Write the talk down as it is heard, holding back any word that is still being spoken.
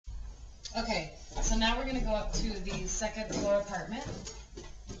Okay, so now we're gonna go up to the second floor apartment.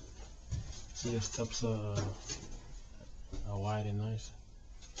 See, the steps are wide and nice.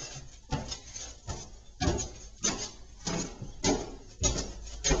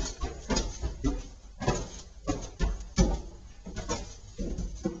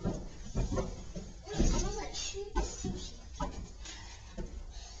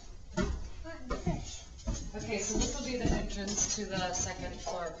 Okay, so this will be the entrance to the second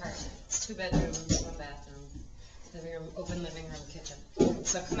floor apartment. It's 2 bedrooms, 1 bathroom, living room, open living room, kitchen.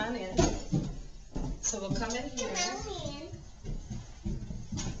 So come on in. So we'll come in here.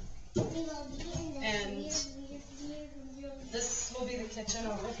 And this will be the kitchen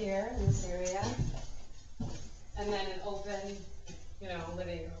over here in this area. And then an open,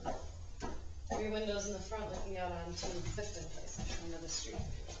 living room. 3 windows in the front looking out onto Clifton Place, actually another street.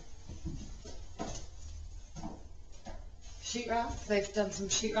 Sheetrock, they've done some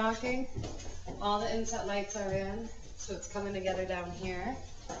sheetrocking. All the inset lights are in, so it's coming together down here.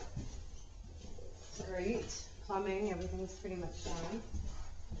 It's great. Plumbing, everything's pretty much done.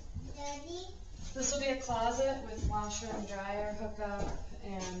 Daddy? This will be a closet with washer and dryer hookup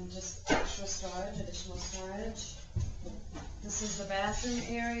and just extra storage, additional storage. This is the bathroom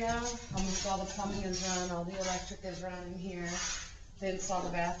area. Almost all the plumbing is run, all the electric is run in here. They installed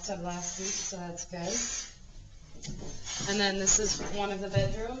the bathtub last week, so that's good. And then this is one of the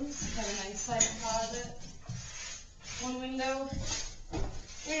bedrooms. Have a nice size closet, 1 window,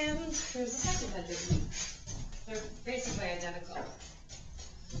 and here's the second bedroom. They're basically identical.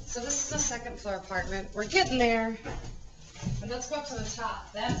 So this is a second floor apartment. We're getting there. But let's go up to the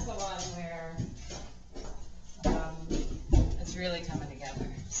top. That's the one where it's really coming together.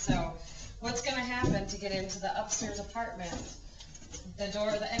 So what's going to happen to get into the upstairs apartment? The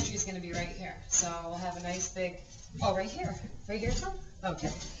door, the entry is going to be right here. So we'll have a nice big, right here. Right here, Tom?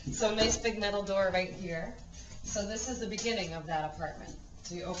 Okay. So a nice big metal door right here. So this is the beginning of that apartment.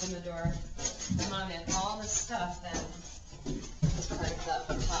 So you open the door, come on in. All this stuff then